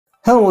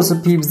Hello, what's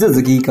up peeps, this is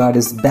the Geek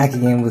Artist back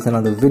again with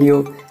another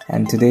video,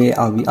 and today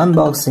I'll be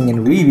unboxing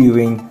and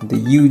reviewing the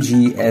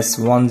UGEE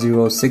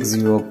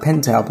S1060 pen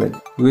tablet,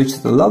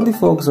 which the lovely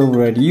folks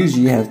over at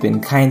UGEE have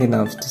been kind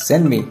enough to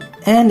send me.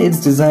 And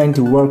it's designed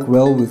to work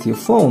well with your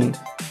phone,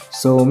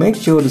 so make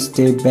sure to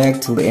stay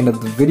back till the end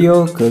of the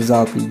video cause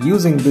I'll be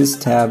using this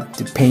tab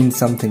to paint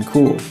something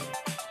cool.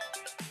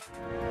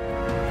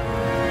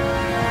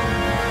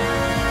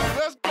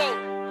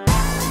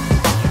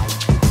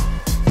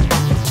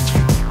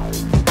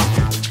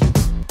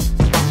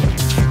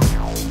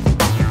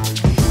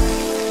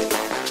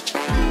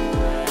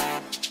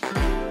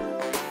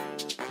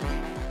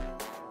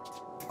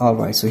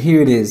 Alright, so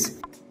here it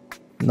is,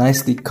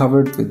 nicely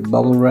covered with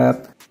bubble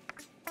wrap.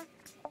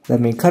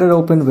 Let me cut it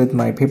open with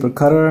my paper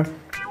cutter.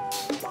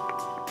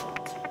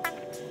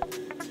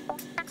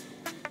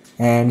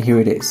 And here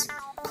it is,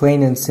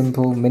 plain and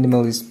simple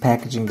minimalist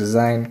packaging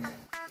design,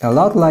 a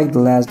lot like the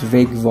last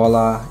Wacom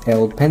Voila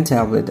L pen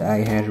tablet I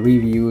had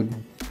reviewed.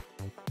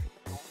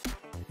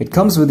 It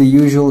comes with the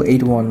usual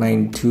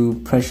 8192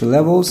 pressure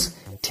levels,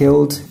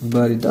 tilt,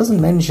 but it doesn't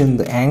mention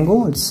the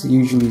angle. It's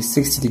usually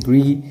 60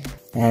 degree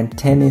and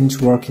 10-inch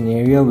working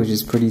area, which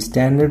is pretty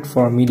standard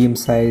for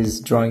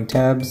medium-sized drawing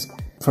tabs.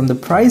 From the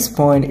price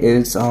point,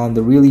 it's on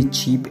the really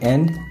cheap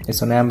end.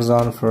 It's on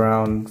Amazon for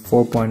around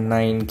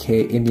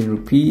 4.9k Indian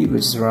rupee,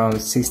 which is around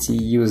 $60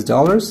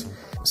 US.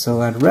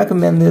 So I'd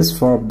recommend this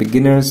for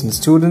beginners and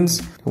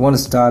students who want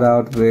to start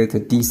out with a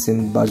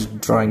decent budget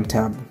drawing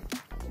tab.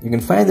 You can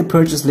find the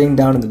purchase link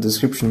down in the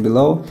description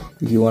below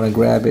if you want to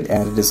grab it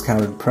at a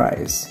discounted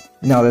price.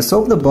 Now let's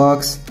open the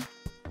box.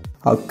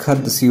 I'll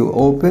cut the seal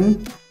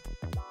open.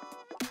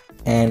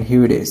 And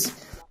here it is.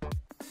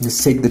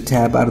 Just take the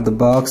tab out of the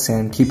box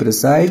and keep it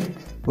aside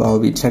while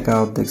we check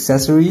out the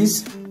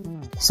accessories.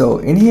 So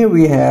in here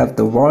we have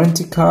the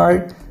warranty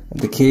card,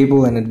 the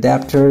cable and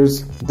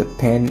adapters, the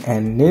pen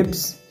and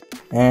nibs,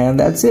 and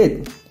that's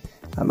it.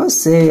 I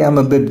must say I'm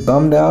a bit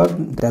bummed out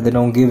that they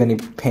don't give any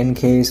pen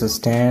case or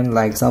stand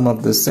like some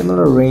of the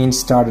similar range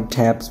starter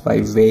tabs by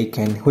Wacom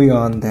and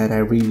Huion that I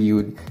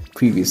reviewed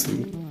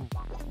previously.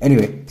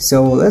 Anyway,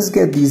 so let's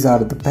get these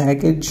out of the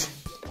package.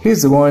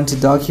 Here's the warranty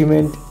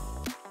document,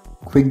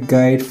 quick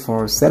guide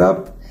for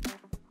setup,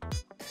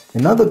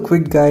 another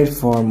quick guide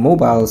for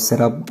mobile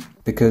setup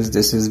because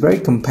this is very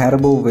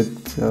compatible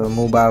with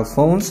mobile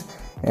phones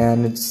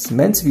and it's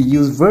meant to be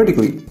used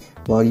vertically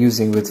while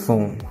using with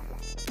phone.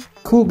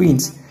 Cool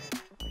beans.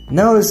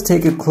 Now let's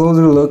take a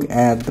closer look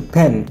at the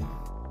pen.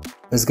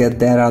 Let's get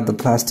that out of the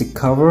plastic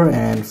cover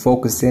and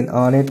focus in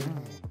on it.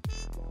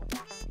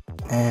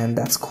 And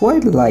that's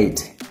quite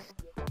light.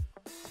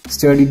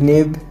 Sturdy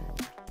nib.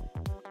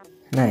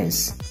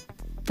 Nice.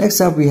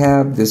 Next up we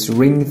have this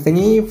ring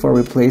thingy for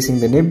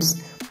replacing the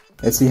nibs.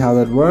 Let's see how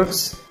that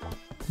works.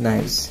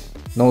 Nice.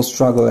 No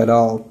struggle at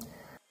all.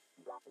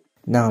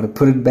 Now to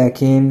put it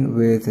back in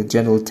with a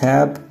gentle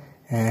tap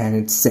and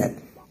it's set.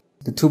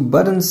 The two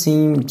buttons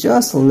seem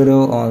just a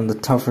little on the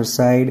tougher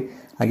side.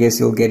 I guess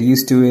you'll get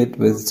used to it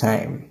with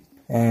time.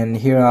 And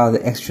here are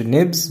the extra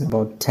nibs,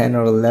 about 10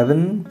 or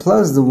 11,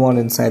 plus the one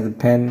inside the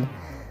pen.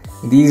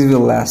 These will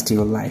last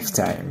you a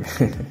lifetime.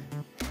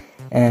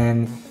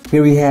 And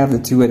here we have the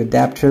two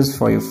adapters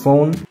for your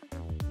phone,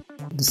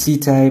 the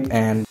C-type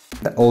and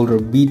the older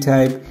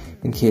B-type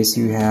in case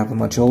you have a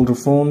much older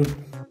phone.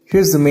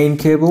 Here's the main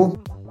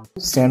cable,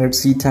 standard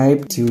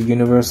C-type to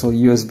universal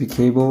USB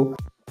cable.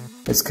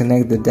 Let's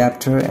connect the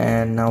adapter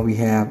and now we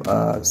have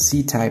a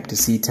C-type to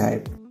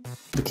C-type.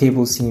 The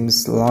cable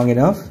seems long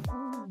enough.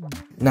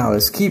 Now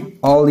let's keep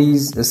all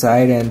these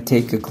aside and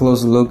take a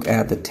closer look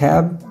at the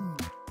tab.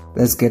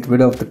 Let's get rid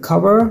of the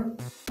cover.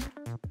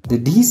 The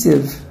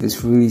adhesive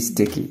is really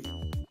sticky.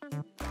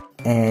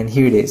 And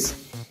here it is.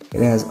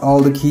 It has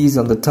all the keys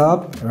on the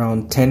top,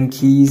 around 10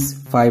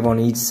 keys, 5 on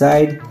each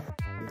side.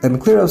 Let me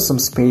clear up some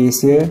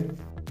space here.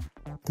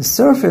 The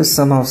surface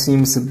somehow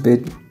seems a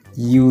bit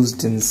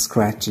used and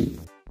scratchy.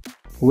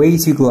 Way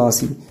too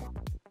glossy.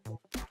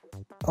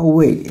 Oh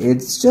wait,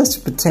 it's just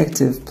a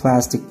protective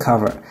plastic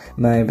cover.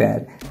 My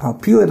bad. I'll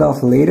peel it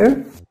off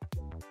later.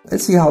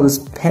 Let's see how this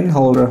pen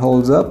holder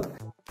holds up.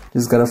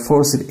 Just gotta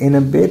force it in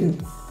a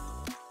bit.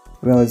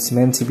 Well, it's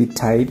meant to be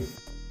tight.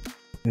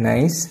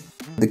 Nice.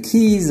 The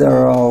keys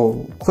are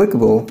all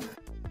clickable,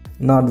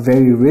 not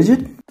very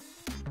rigid.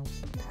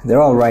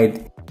 They're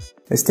alright.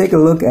 Let's take a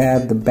look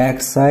at the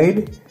back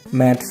side.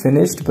 Matte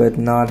finished but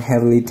not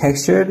heavily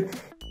textured.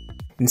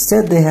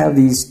 Instead they have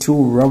these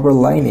two rubber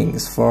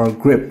linings for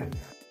grip.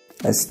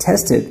 Let's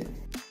test it.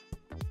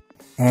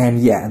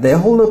 And yeah, they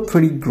hold up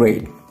pretty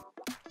great.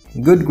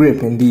 Good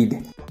grip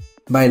indeed.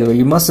 By the way,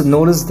 you must have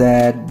noticed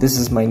that this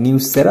is my new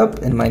setup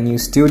in my new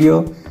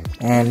studio.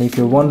 And if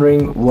you're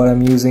wondering what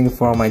I'm using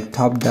for my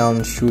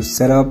top-down shoe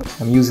setup,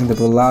 I'm using the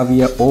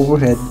Bolavia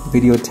overhead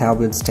video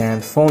tablet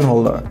stand phone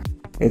holder.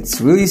 It's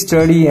really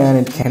sturdy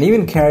and it can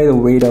even carry the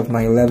weight of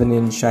my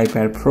 11-inch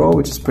iPad Pro,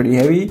 which is pretty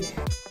heavy.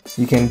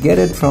 You can get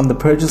it from the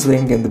purchase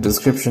link in the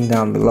description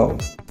down below.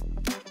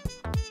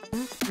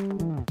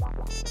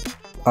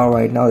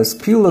 Alright, now let's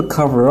peel the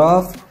cover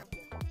off.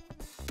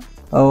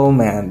 Oh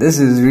man, this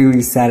is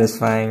really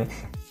satisfying.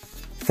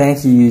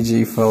 Thank you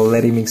UGEE for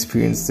letting me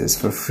experience this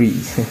for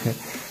free.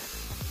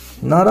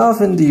 Not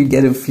often do you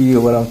get to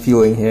feel what I'm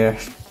feeling here.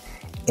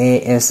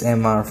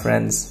 ASMR,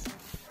 friends.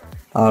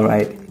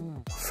 Alright,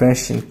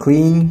 fresh and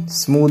clean,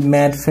 smooth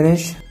matte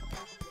finish.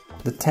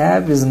 The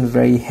tab isn't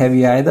very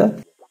heavy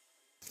either.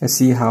 Let's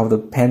see how the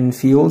pen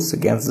feels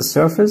against the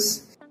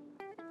surface.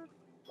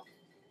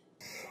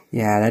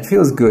 Yeah, that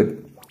feels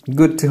good.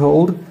 Good to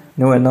hold,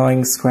 no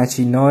annoying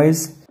scratchy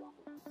noise.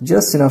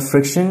 Just enough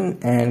friction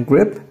and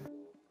grip.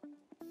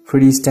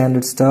 Pretty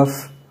standard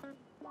stuff.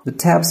 The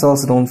tabs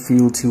also don't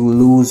feel too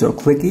loose or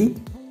clicky.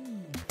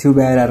 Too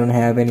bad I don't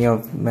have any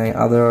of my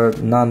other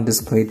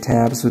non-display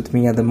tabs with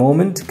me at the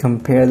moment to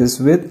compare this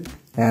with,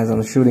 as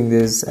I'm shooting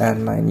this at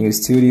my new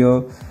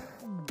studio.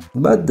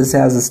 But this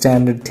has a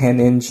standard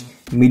 10-inch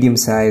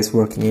medium-sized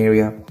working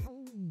area.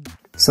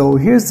 So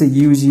here's the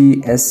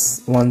UGEE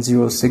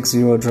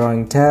S1060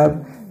 drawing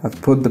tab. I've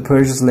put the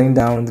purchase link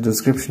down in the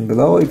description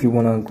below if you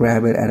want to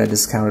grab it at a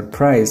discounted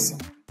price.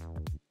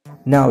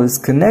 Now let's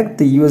connect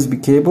the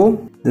USB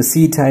cable. The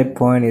C-type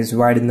point is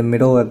right in the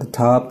middle at the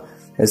top.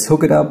 Let's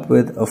hook it up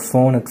with a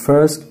phone at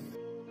first.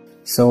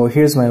 So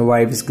here's my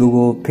wife's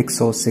Google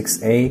Pixel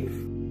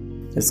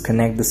 6a. Let's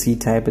connect the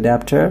C-type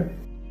adapter.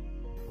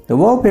 The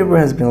wallpaper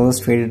has been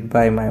illustrated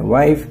by my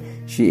wife.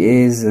 She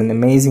is an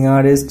amazing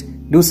artist.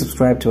 Do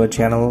subscribe to our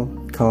channel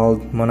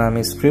called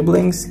Monami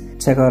Scribblings.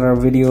 Check out our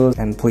videos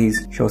and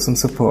please show some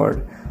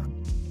support.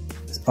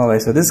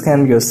 Alright, so this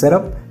can be your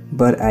setup,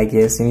 but I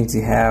guess you need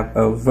to have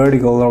a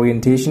vertical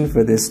orientation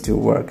for this to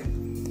work.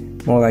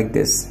 More like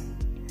this.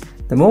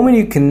 The moment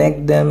you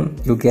connect them,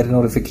 you'll get a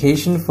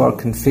notification for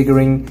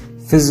configuring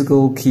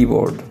physical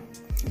keyboard.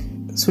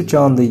 Switch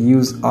on the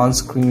use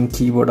on-screen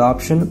keyboard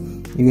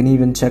option. You can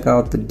even check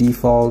out the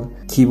default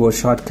keyboard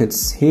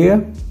shortcuts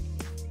here.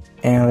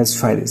 And let's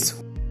try this.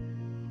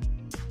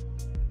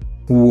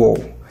 Whoa.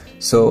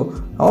 So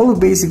all the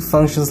basic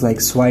functions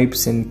like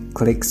swipes and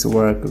clicks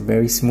work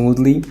very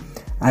smoothly.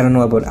 I don't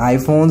know about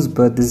iPhones,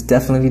 but this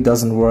definitely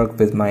doesn't work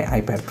with my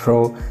iPad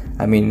Pro.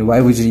 I mean,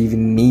 why would you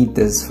even need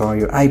this for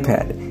your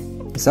iPad?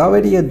 It's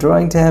already a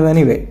drawing tab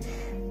anyway.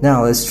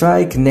 Now let's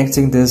try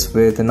connecting this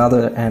with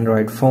another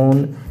Android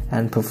phone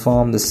and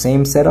perform the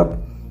same setup.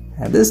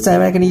 And this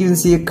time I can even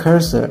see a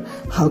cursor.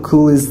 How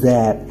cool is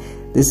that?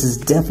 This is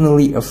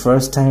definitely a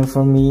first time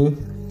for me.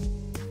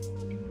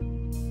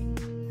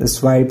 The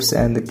swipes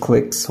and the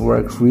clicks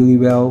work really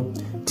well.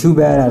 Too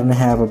bad I don't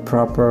have a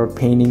proper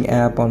painting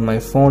app on my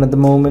phone at the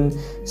moment,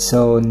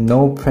 so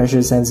no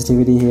pressure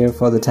sensitivity here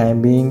for the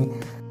time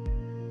being.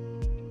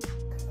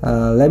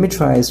 Let me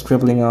try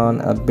scribbling on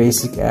a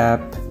basic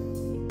app.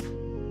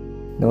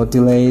 No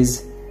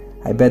delays.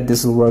 I bet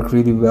this will work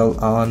really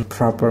well on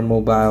proper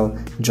mobile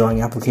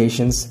drawing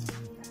applications.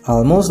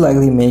 I'll most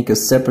likely make a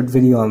separate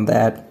video on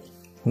that.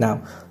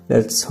 Now,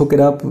 let's hook it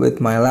up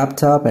with my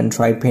laptop and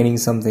try painting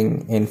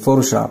something in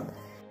Photoshop.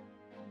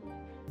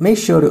 Make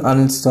sure to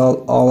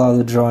uninstall all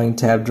other drawing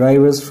tab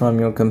drivers from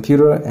your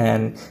computer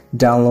and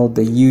download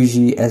the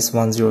UGEE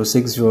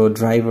S1060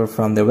 driver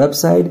from their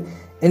website.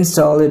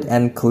 Install it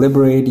and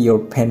calibrate your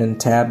pen and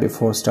tab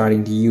before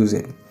starting to use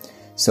it.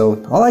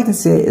 So all I can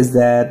say is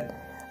that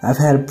I've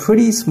had a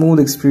pretty smooth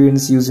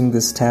experience using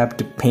this tab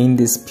to paint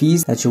this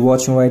piece that you're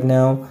watching right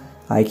now.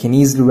 I can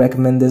easily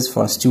recommend this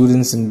for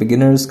students and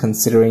beginners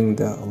considering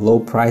the low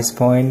price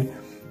point.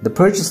 The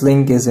purchase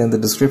link is in the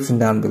description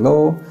down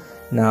below.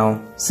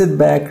 Now sit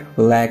back,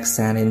 relax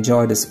and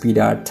enjoy the Speed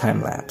Art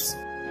time lapse.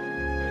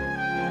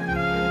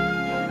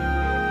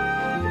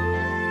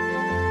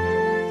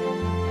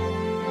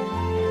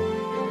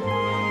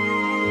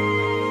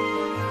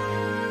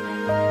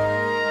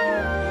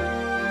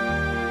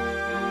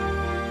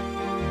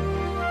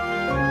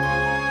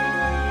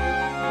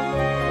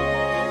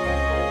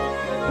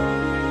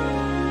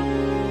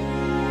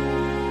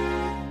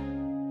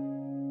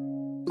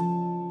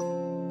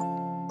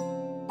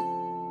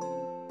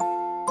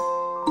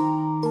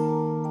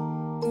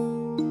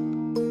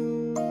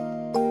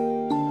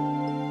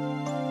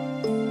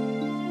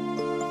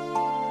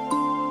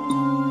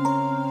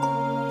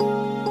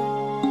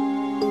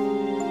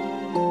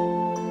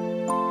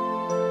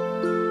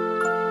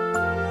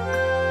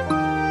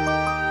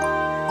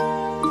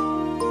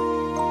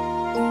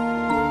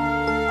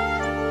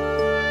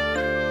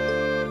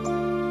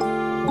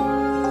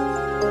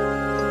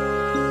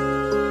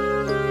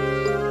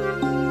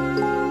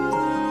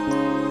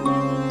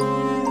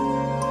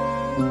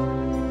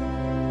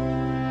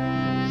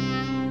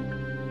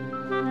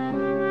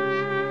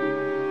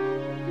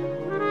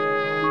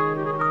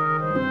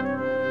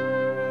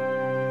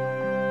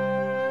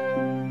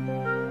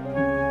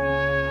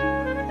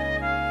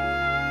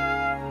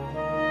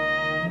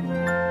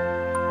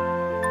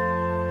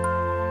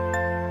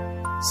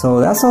 So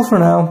that's all for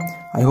now.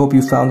 I hope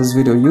you found this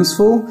video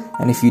useful,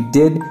 and if you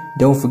did,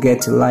 don't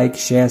forget to like,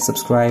 share,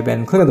 subscribe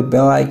and click on the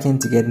bell icon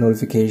to get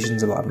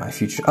notifications about my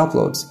future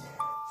uploads.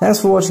 Thanks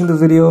for watching the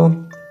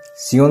video.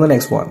 See you on the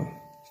next one.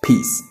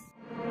 Peace.